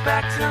comes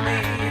back to me.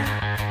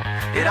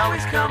 It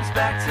always comes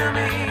back to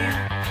me.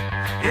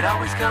 It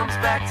always comes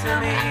back to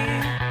me.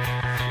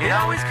 It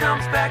always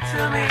comes back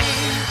to me.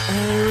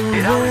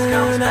 It always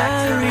comes back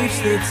to me. Reach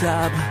the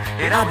top,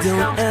 I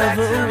don't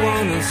ever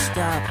wanna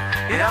stop.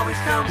 It always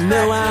comes back to me.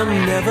 No, I'm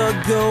never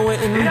going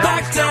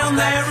back down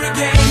there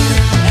again.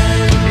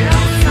 It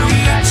always comes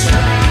back to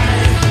me.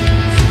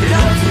 It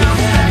always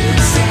comes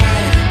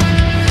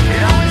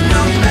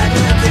back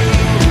to me.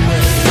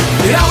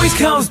 It always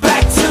comes back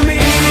to me.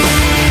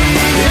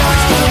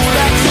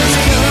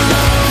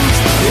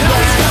 It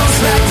always comes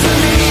back to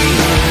me.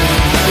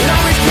 It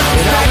always comes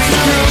back to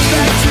me.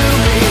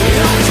 It always comes back to me. It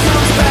always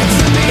comes back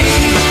to me.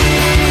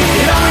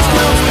 It always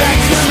comes back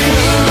to me.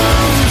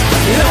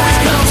 It always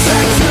comes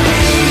back to me.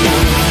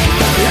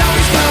 It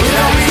always comes back to me. It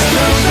always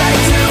comes back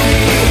to me.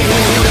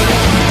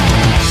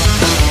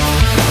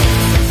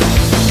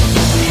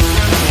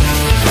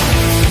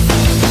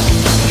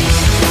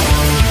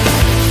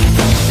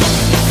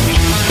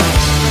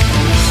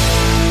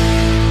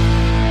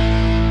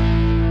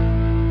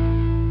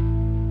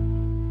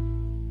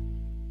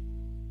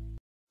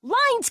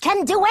 Lines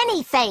can do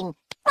anything.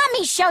 Let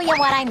me show you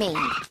what I mean.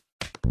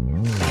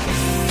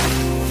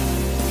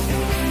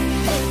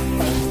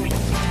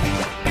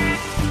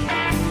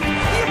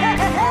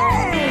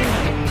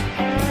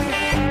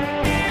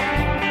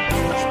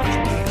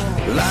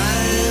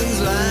 Lines,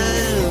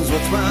 lines,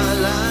 what's my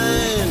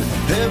line?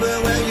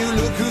 Everywhere you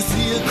look, you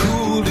see a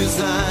cool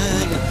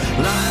design.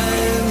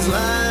 Lines,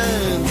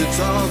 lines, it's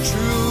all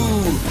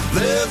true.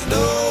 There's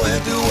no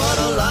end to what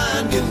a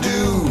line can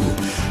do.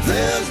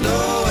 There's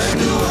no end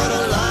to what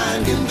a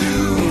line can do.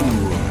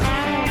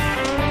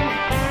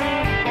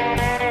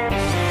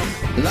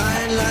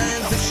 Line,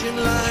 line, fishing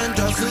line,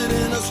 toss it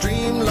in a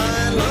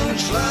streamline.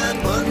 Lunch line,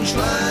 punch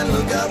line,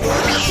 look out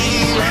what I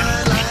see.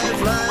 Line,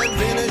 lifeline,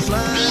 finish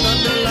line,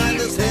 underline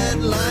this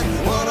headline.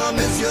 Wanna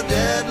miss your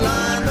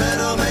deadline,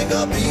 better make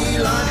a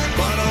beeline.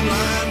 Bottom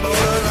line,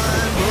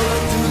 borderline, pull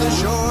up to the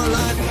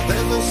shoreline.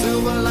 There's a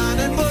silver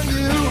lining for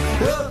you.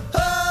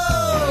 Oh,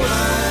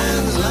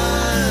 lines,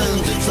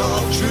 lines, it's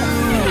all true.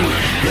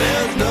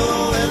 There's no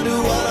end to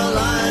what a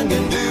line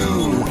can do.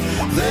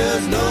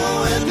 There's no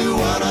end to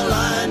what a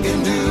line can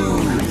do.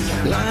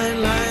 Line,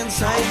 line,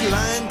 sight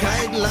line,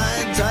 kite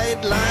line,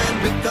 tight line,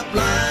 pick up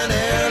line,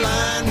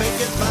 airline, make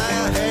it by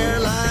a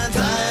hairline,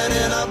 tied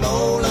in a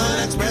bow line,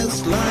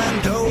 express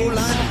line, tow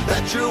line.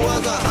 That sure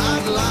was a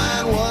hot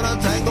line, what a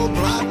tangled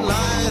plot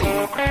line.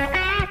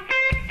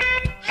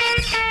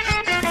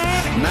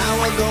 Now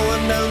we're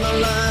going down the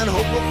line,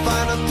 hope we'll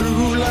find a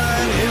through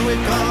line. Here we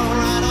come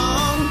right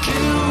on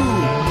cue.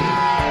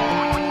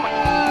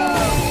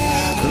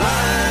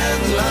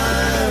 Lines,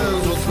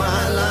 lines, what's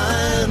my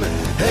line?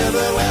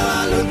 Everywhere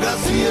I look, I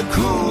see a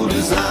cool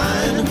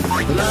design.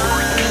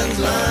 Lines,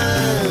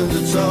 lines,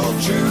 it's all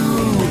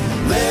true.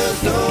 There's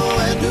no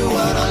end to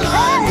what a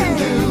line can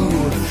do.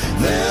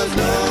 There's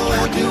no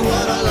end to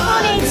what a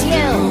line can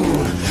do.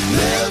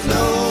 There's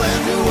no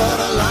end to what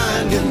a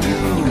line can do.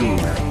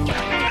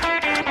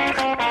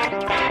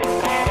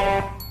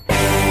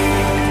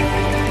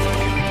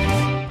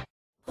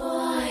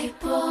 Boy,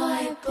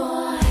 boy,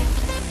 boy.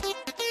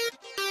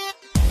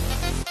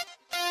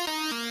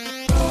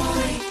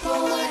 Boy,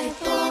 boy,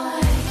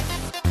 boy.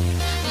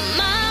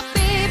 My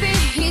baby,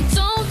 he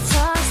don't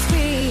talk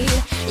sweet.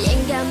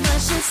 Ain't got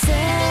much to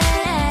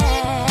say.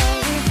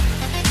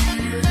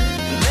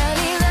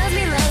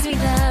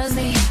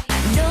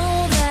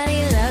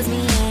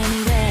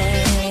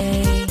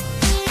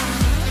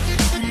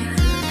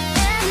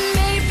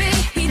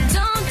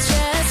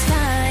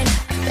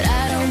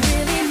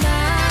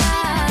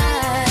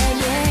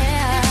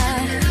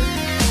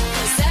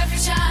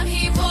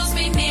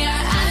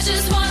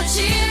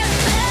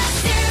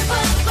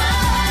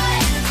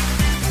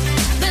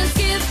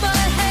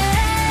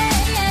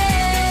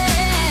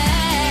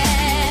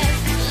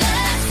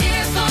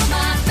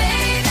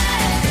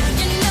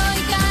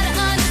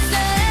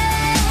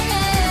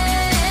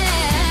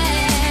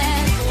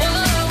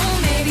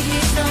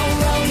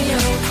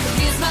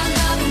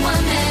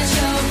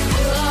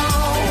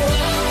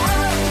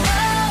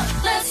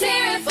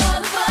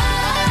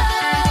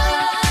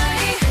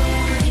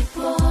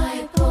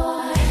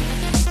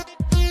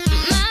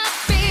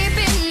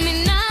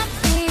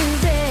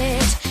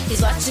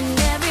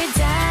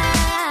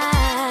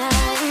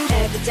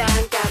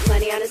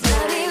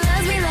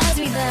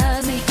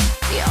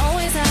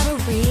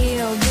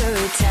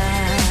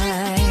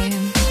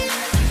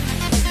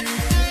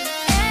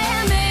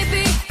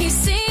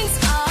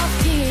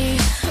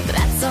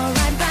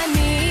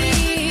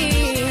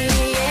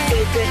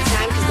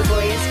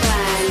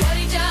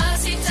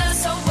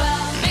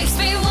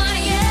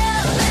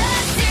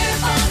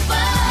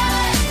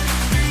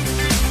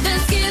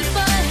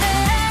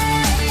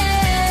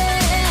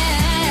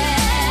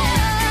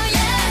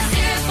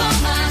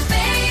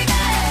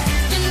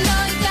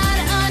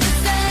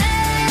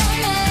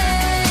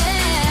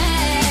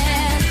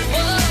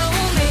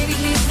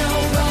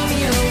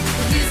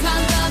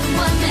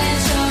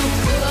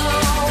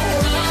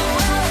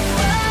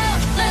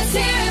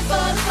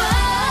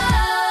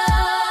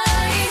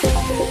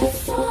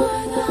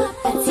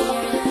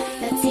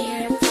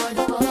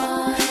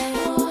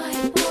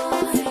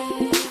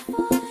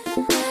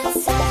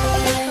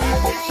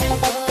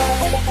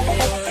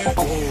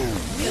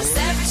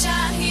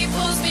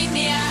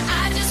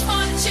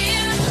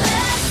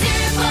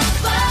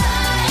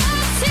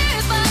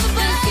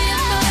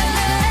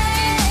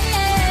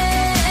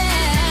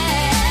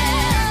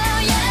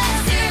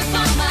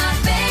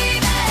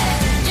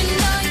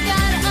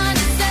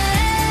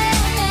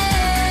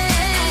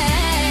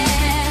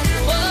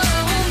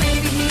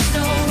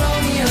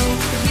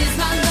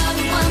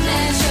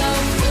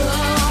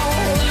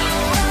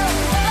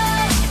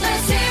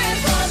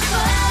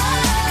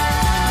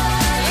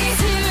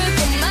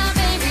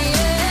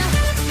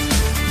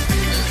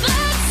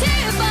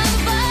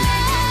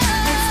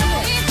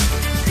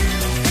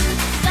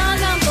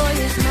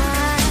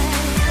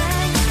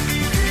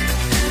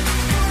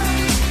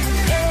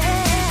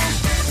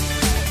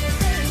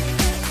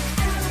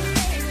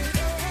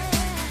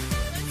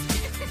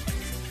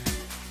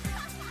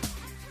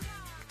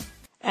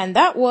 And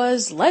that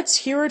was Let's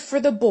Hear It for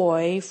the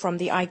Boy from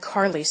the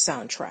iCarly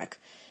soundtrack.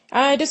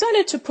 I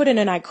decided to put in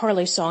an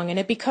iCarly song in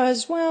it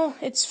because, well,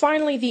 it's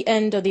finally the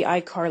end of the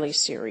iCarly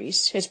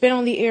series. It's been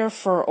on the air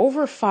for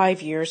over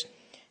 5 years,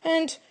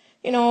 and,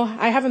 you know,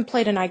 I haven't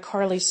played an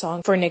iCarly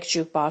song for Nick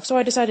Jukebox, so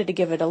I decided to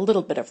give it a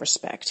little bit of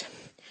respect.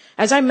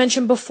 As I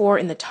mentioned before,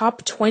 in the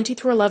top 20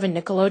 through 11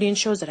 Nickelodeon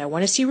shows that I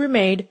want to see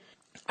remade,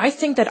 I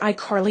think that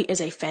iCarly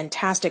is a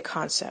fantastic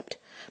concept,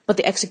 but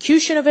the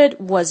execution of it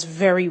was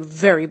very,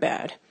 very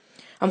bad.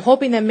 I'm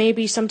hoping that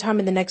maybe sometime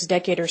in the next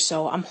decade or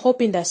so, I'm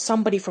hoping that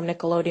somebody from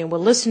Nickelodeon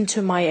will listen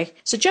to my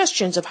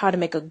suggestions of how to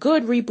make a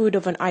good reboot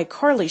of an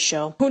iCarly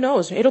show. Who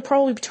knows? It'll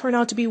probably turn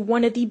out to be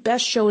one of the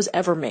best shows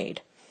ever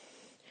made.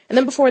 And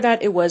then before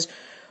that, it was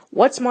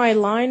What's My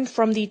Line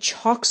from the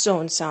Chalk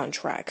Zone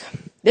soundtrack.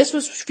 This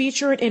was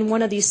featured in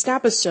one of these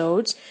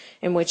Snap-episodes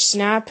in which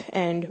Snap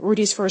and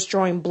Rudy's First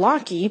Drawing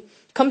Blocky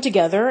come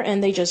together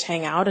and they just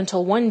hang out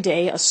until one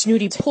day a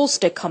snooty pull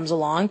stick comes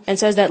along and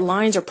says that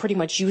lines are pretty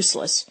much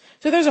useless.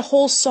 So there's a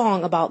whole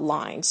song about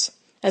lines.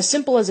 As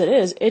simple as it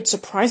is, it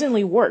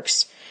surprisingly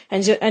works.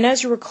 And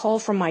as you recall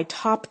from my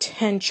top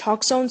 10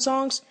 Chalk Zone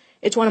songs,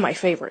 it's one of my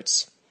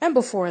favorites. And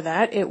before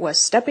that, it was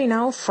Stepping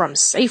Out from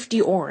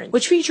Safety Orange,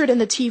 which featured in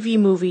the TV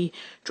movie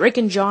Drake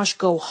and Josh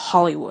Go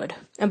Hollywood.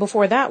 And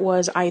before that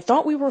was I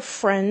Thought We Were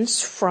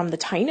Friends from the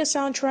Tiny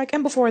soundtrack,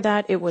 and before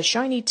that, it was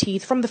Shiny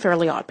Teeth from the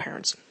Fairly Odd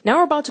Parents. Now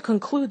we're about to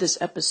conclude this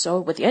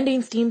episode with the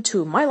ending theme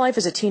to My Life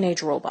as a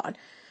Teenage Robot.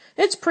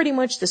 It's pretty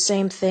much the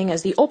same thing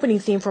as the opening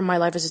theme from My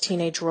Life as a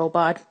Teenage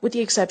Robot, with the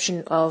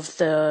exception of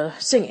the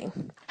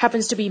singing.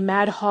 Happens to be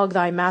Mad Hog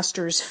Thy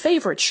Master's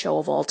favorite show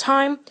of all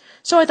time,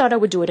 so I thought I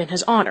would do it in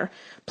his honor.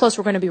 Plus,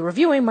 we're going to be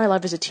reviewing My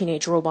Life as a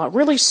Teenage Robot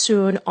really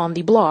soon on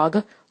the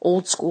blog,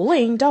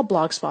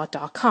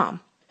 oldschooling.blogspot.com.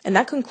 And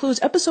that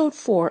concludes episode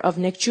 4 of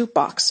Nick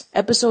Jukebox.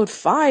 Episode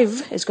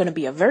 5 is going to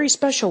be a very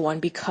special one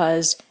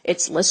because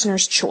it's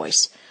listener's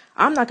choice.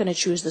 I'm not going to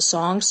choose the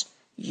songs,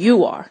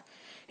 you are.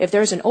 If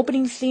there's an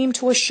opening theme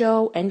to a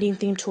show, ending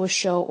theme to a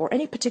show, or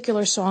any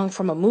particular song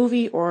from a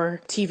movie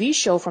or TV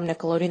show from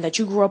Nickelodeon that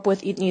you grew up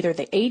with in either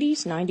the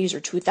 80s, 90s,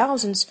 or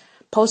 2000s,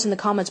 post in the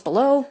comments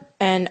below,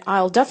 and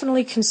I'll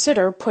definitely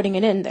consider putting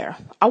it in there.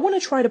 I want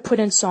to try to put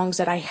in songs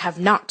that I have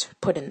not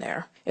put in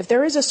there. If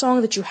there is a song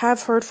that you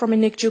have heard from a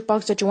Nick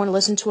Jukebox that you want to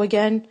listen to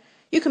again,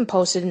 you can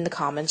post it in the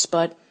comments,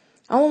 but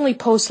I'll only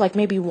post like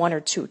maybe 1 or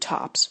 2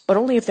 tops, but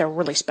only if they're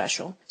really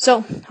special.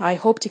 So, I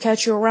hope to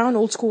catch you around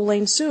Old School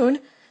Lane soon.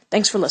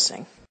 Thanks for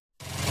listening.